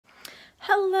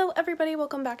Hello everybody,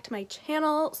 welcome back to my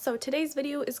channel. So today's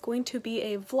video is going to be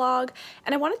a vlog,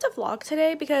 and I wanted to vlog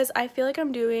today because I feel like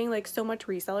I'm doing like so much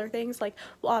reseller things. Like,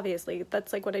 well, obviously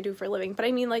that's like what I do for a living, but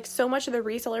I mean like so much of the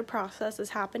reseller process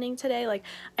is happening today. Like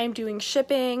I'm doing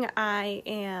shipping, I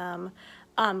am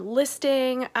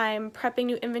listing, I'm prepping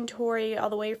new inventory all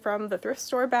the way from the thrift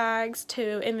store bags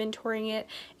to inventorying it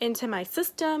into my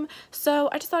system. So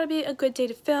I just thought it'd be a good day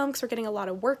to film because we're getting a lot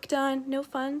of work done. No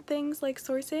fun things like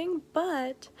sourcing,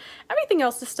 but everything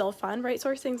else is still fun, right?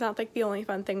 Sourcing's not like the only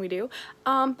fun thing we do.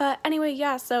 But anyway,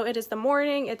 yeah, so it is the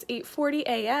morning, it's 8:40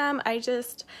 a.m.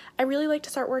 I really like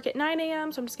to start work at 9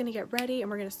 a.m. so I'm just gonna get ready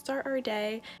and we're gonna start our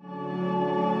day.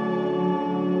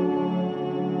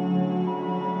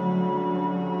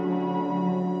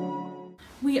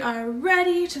 We are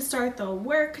ready to start the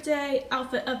work day,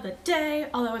 outfit of the day,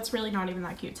 although it's really not even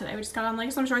that cute today. We just got on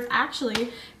like some shorts.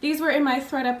 Actually, these were in my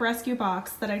ThredUp rescue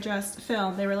box that I just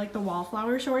filmed. They were like the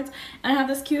wallflower shorts, and I have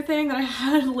this cute thing that I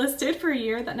had listed for a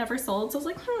year that never sold, so I was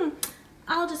like,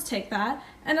 I'll just take that.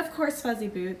 And of course, fuzzy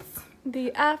boots.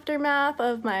 The aftermath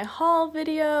of my haul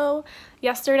video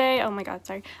yesterday, oh my god,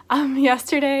 sorry,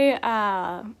 yesterday,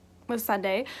 was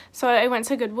Sunday, so I went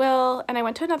to Goodwill and I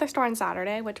went to another store on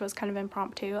Saturday, which was kind of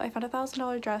impromptu. I found a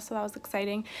 $1,000 dress, so that was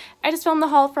exciting. I just filmed the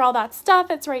haul for all that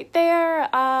stuff. It's right there.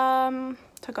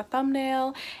 Took a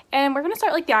thumbnail, and we're gonna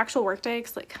start like the actual work day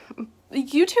because like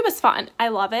YouTube is fun. I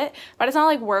love it, but it's not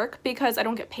like work because I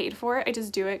don't get paid for it. I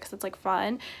just do it because it's like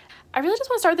fun. I really just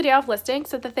want to start the day off listing,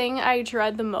 so the thing I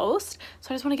dread the most, so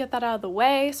I just want to get that out of the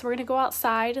way. So we're gonna go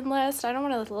outside and list. I don't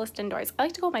want to list indoors. I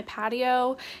like to go on my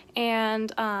patio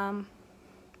and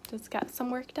just get some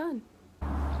work done.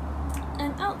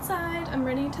 And outside, I'm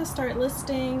ready to start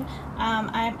listing.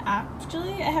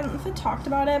 I haven't talked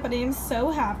about it, but I am so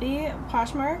happy.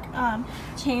 Poshmark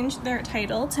changed their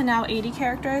title to now 80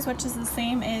 characters, which is the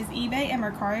same as eBay, and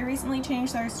Mercari recently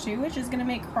changed theirs too, which is going to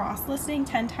make cross-listing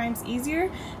 10 times easier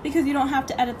because you don't have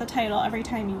to edit the title every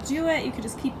time you do it. You could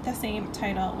just keep the same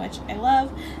title, which I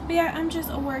love. But yeah, I'm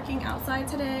just working outside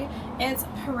today. It's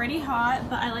pretty hot,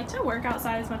 but I like to work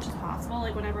outside as much as possible,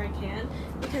 like whenever I can,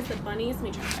 because the bunnies, let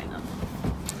me try to find them.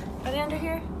 Are they under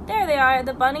here? There they are,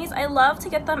 the bunnies. I love to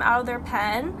get them out of their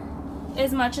pen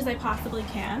as much as I possibly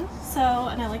can. So,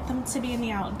 and I like them to be in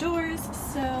the outdoors.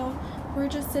 So we're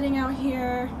just sitting out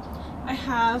here. I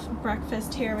have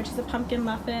breakfast here, which is a pumpkin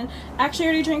muffin. I actually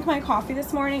already drank my coffee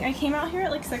this morning. I came out here at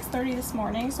like 6:30 this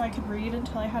morning so I could read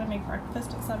until I had to make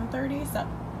breakfast at 7:30. So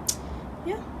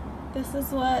yeah, this is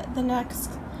what the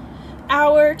next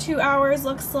hour, 2 hours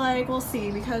looks like. We'll see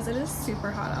because it is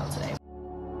super hot out today.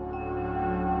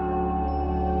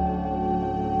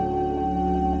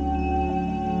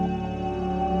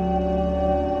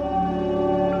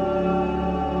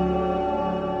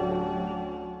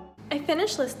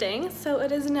 Finished listing, so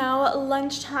it is now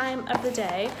lunchtime of the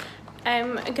day.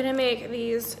 I'm gonna make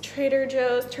these Trader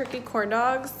Joe's turkey corn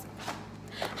dogs.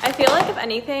 I feel like if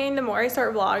anything, the more I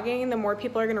start vlogging, the more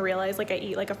people are gonna realize like I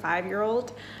eat like a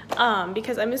 5-year-old,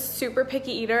 because I'm a super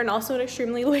picky eater and also an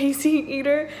extremely lazy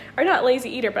eater, or not lazy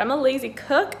eater, but I'm a lazy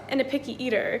cook and a picky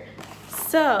eater.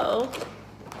 So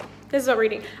this is what we're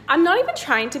eating. I'm not even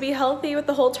trying to be healthy with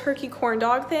the whole turkey corn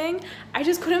dog thing. I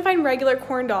just couldn't find regular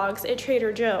corn dogs at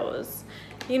Trader Joe's,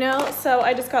 you know? So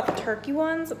I just got the turkey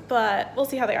ones, but we'll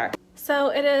see how they are. So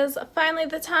it is finally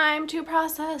the time to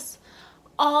process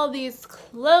all these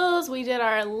clothes. We did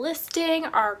our listing,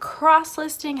 our cross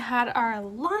listing, had our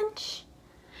lunch.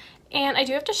 And I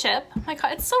do have to ship. Oh my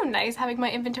god, it's so nice having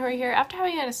my inventory here after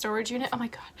having it in a storage unit. Oh my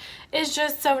god, it's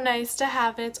just so nice to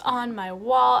have it on my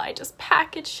wall. I just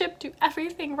package, ship, do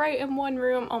everything right in one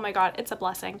room. Oh my god, it's a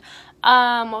blessing.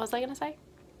 What was I gonna say?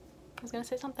 I was gonna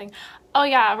say something. Oh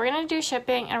yeah, we're gonna do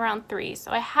shipping at around 3. So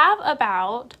I have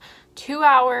about 2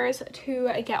 hours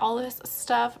to get all this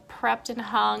stuff prepped and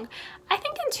hung. I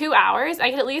think in 2 hours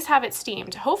I could at least have it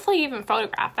steamed, hopefully even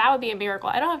photographed. That would be a miracle.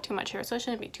 I don't have too much here, so it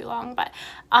shouldn't be too long, but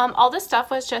all this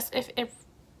stuff was just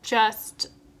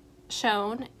just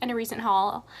shown in a recent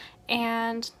haul,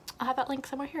 and I'll have that link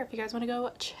somewhere here if you guys want to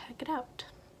go check it out.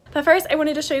 But first I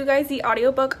wanted to show you guys the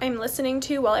audiobook I'm listening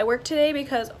to while I work today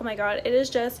because oh my god, it is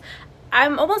just,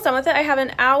 I'm almost done with it. I have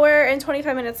an hour and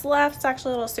 25 minutes left. It's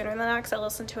actually a little sooner than that because I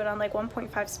listened to it on like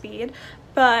 1.5 speed,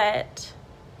 but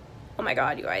oh my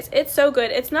god, you guys, it's so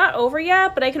good. It's not over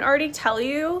yet, but I can already tell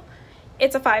you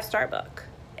it's a 5-star book.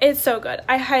 It's so good.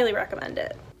 I highly recommend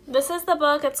it. This is the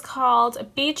book. It's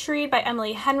called Beach Read by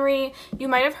Emily Henry. You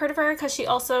might have heard of her because she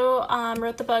also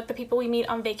wrote the book The People We Meet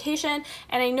on Vacation,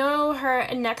 and I know her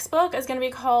next book is going to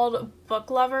be called Book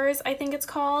Lovers, I think it's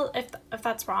called. If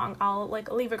that's wrong, I'll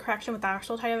like leave a correction with the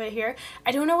actual title of it here.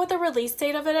 I don't know what the release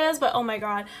date of it is, but oh my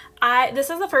god, this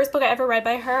is the first book I ever read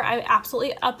by her. I'm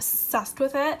absolutely obsessed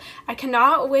with it. I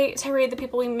cannot wait to read The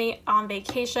People We Meet on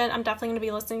Vacation. I'm definitely going to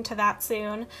be listening to that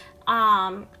soon.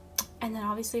 And then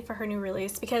obviously for her new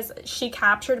release, because she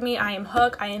captured me. I am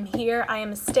hooked. I am here. I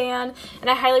am a stan. And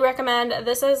I highly recommend.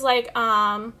 This is like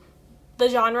the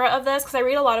genre of this, because I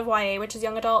read a lot of YA, which is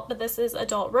young adult, but this is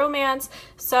adult romance.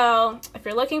 So if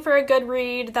you're looking for a good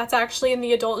read that's actually in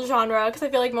the adult genre, because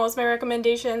I feel like most of my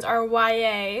recommendations are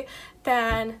YA,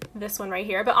 then this one right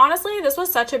here. But honestly, this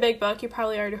was such a big book. You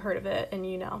probably already heard of it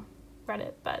and, you know, read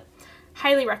it, but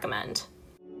highly recommend.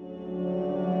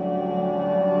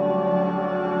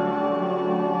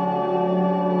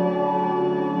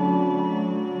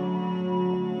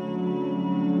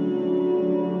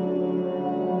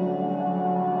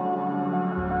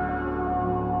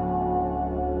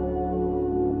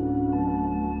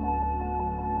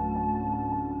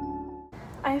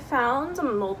 I found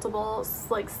multiple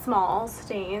like small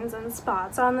stains and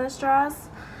spots on this dress,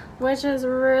 which is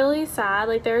really sad.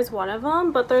 Like there's one of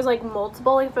them, but there's like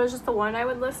multiple. Like if it was just the one, I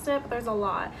would list it, but there's a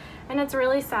lot, and it's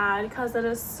really sad because it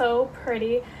is so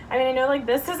pretty. I mean, I know like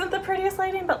this isn't the prettiest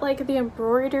lighting, but like the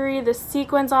embroidery, the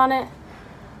sequins on it,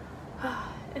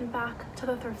 and back to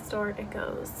the thrift store it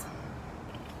goes.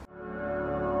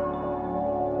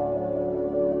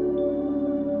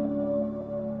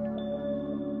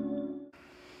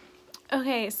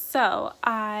 Okay, so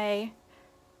I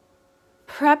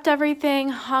prepped everything,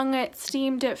 hung it,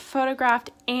 steamed it,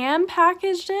 photographed, and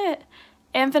packaged it,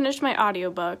 and finished my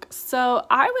audiobook. So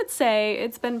I would say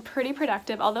it's been pretty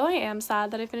productive, although I am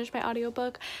sad that I finished my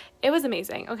audiobook. It was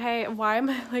amazing, okay? Why am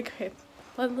I like, okay,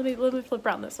 let me flip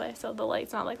around this way so the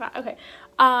light's not like that. Okay,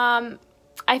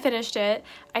 I finished it.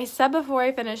 I said before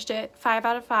I finished it, 5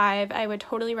 out of 5, I would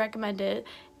totally recommend it.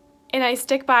 And I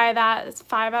stick by that. It's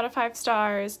 5 out of 5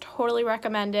 stars. Totally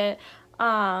recommend it.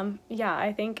 Yeah,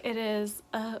 I think it is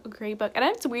a great book. And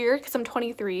it's weird because I'm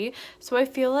 23, so I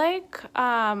feel like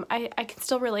I can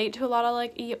still relate to a lot of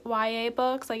like YA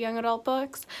books, like young adult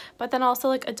books, but then also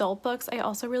like adult books I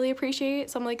also really appreciate.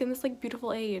 So I'm like in this like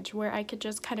beautiful age where I could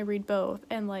just kind of read both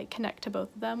and like connect to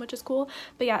both of them, which is cool.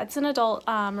 But yeah, it's an adult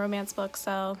romance book,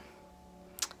 so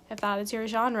if that is your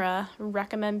genre,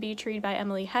 recommend Beach Read by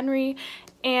Emily Henry.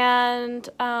 And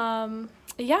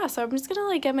yeah, so I'm just gonna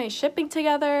like get my shipping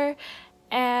together,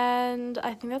 and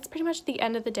I think that's pretty much the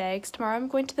end of the day, because tomorrow I'm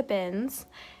going to the bins,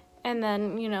 and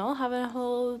then, you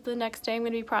know, the next day I'm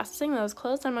gonna be processing those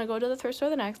clothes. I'm gonna go to the thrift store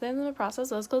the next day, and then I'm gonna process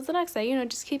those clothes the next day. You know, it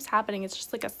just keeps happening. It's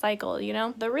just like a cycle, you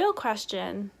know? The real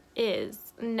question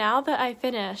is, now that I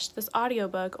finished this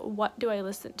audiobook, what do I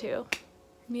listen to?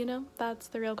 You know, that's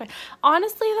the real question.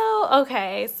 Honestly though,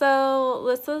 okay, so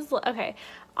this is, okay,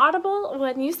 Audible,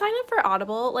 when you sign up for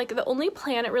Audible, like the only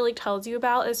plan it really tells you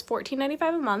about is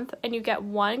 $14.95 a month, and you get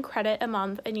 1 credit a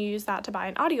month, and you use that to buy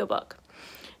an audiobook.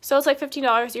 So it's like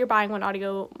 $15, you're buying 1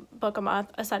 audiobook a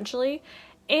month essentially.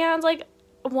 And like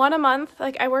 1 a month,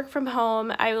 like I work from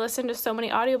home, I listen to so many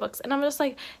audiobooks, and I'm just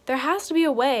like, there has to be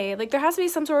a way, like there has to be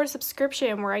some sort of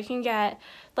subscription where I can get,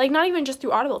 like not even just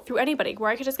through Audible, through anybody,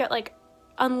 where I could just get like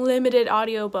unlimited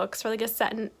audiobooks for like a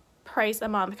set price a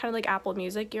month, kind of like Apple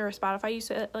Music or Spotify. You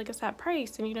set like a set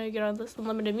price, and you know, you get all this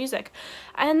unlimited music.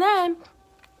 And then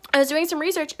I was doing some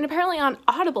research, and apparently on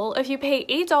Audible, if you pay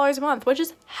 $8 a month, which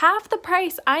is half the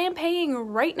price I am paying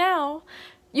right now,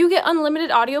 you get unlimited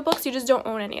audiobooks. You just don't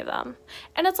own any of them.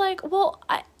 And it's like, well,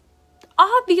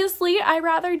 obviously I'd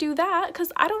rather do that,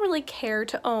 because I don't really care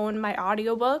to own my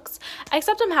audiobooks,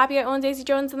 except I'm happy I own Daisy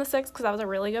Jones and the Six, because that was a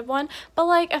really good one. But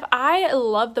like if I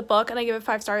love the book and I give it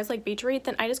 5 stars like Beach Read,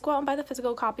 then I just go out and buy the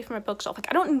physical copy from my bookshelf. Like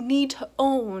I don't need to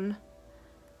own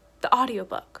the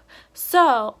audiobook.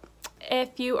 So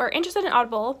if you are interested in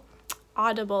Audible,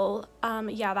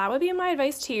 yeah, that would be my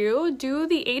advice to you. Do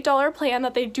the $8 plan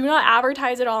that they do not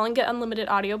advertise at all and get unlimited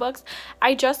audiobooks.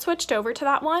 I just switched over to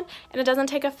that one, and it doesn't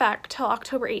take effect till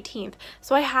October 18th.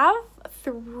 So I have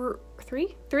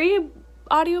three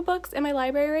audiobooks in my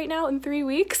library right now in 3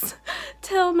 weeks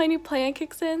till my new plan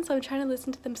kicks in. So I'm trying to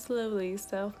listen to them slowly,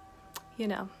 so you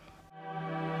know.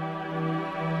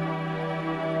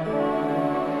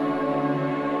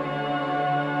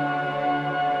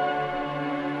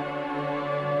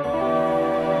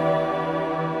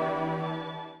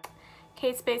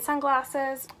 Kate Spade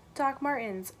sunglasses, Doc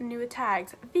Martens, new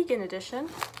tags, vegan edition,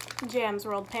 Jams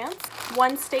rolled pants,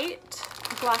 One State,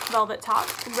 black velvet top,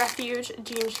 Refuge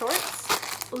jean shorts,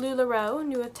 LuLaRoe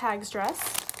new with tags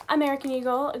dress, American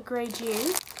Eagle gray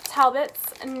jeans,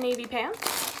 Talbot's navy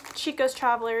pants, Chico's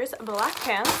Travelers black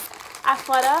pants,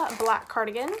 Athleta black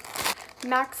cardigan,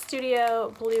 Max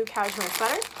Studio blue cashmere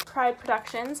sweater, Pride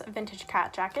Productions vintage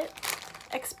cat jacket,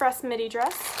 Express midi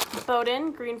dress,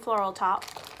 Bowden green floral top,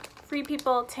 Free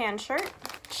People tan shirt,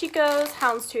 Chico's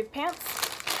houndstooth pants,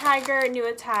 Tiger new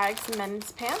with tags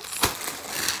men's pants,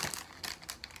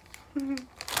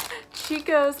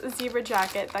 Chico's zebra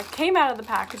jacket that came out of the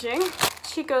packaging,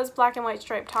 Chico's black and white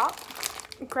striped top,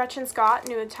 Gretchen Scott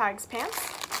new with tags pants,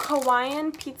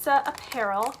 Hawaiian pizza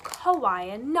apparel,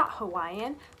 Hawaiian, not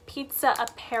Hawaiian, pizza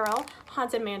apparel,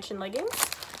 Haunted Mansion leggings,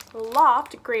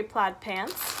 Loft gray plaid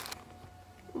pants,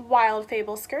 Wild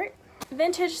Fable skirt,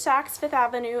 vintage Saks Fifth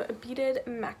Avenue beaded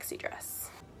maxi dress.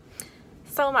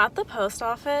 So I'm at the post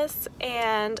office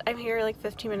and I'm here like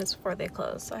 15 minutes before they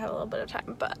close, so I have a little bit of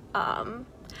time, but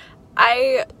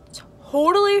I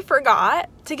totally forgot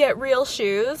to get real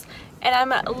shoes and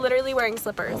I'm literally wearing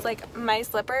slippers. Like my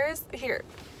slippers here.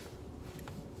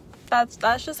 That's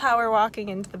just how we're walking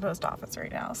into the post office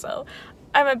right now. So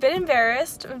I'm a bit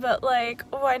embarrassed, but like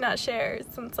why not share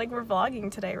since like we're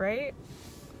vlogging today, right?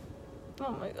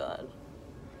 Oh my god.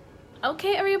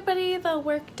 Okay everybody, the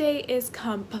workday is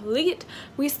complete.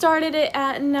 We started it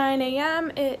at 9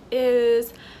 a.m. It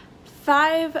is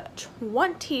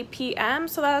 5:20 p.m.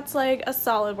 so that's like a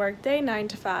solid workday, 9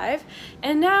 to 5.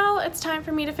 And now it's time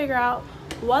for me to figure out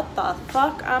what the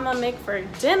fuck I'm gonna make for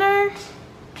dinner.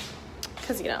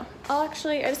 Cause you know, I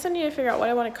just need to figure out what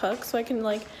I want to cook so I can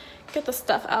like get the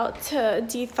stuff out to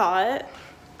de-thaw it.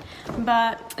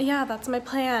 But yeah, that's my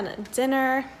plan.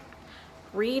 Dinner,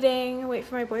 reading, wait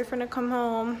for my boyfriend to come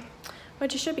home,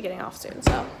 which he should be getting off soon.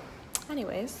 So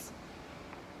anyways,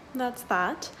 that's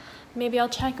that. Maybe I'll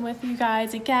check in with you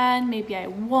guys again, maybe I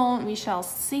won't, we shall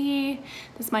see.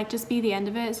 This might just be the end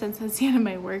of it since it's the end of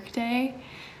my work day.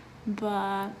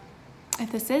 But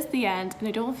if this is the end and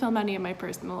I don't film any of my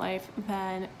personal life,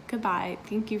 then goodbye,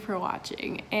 thank you for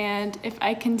watching. And if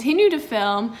I continue to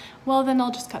film, well then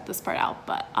I'll just cut this part out.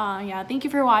 But yeah, thank you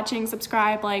for watching,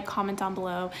 subscribe, like, comment down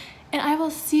below, and I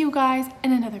will see you guys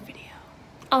in another video.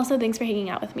 Also, thanks for hanging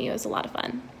out with me, it was a lot of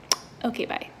fun. Okay,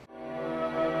 bye.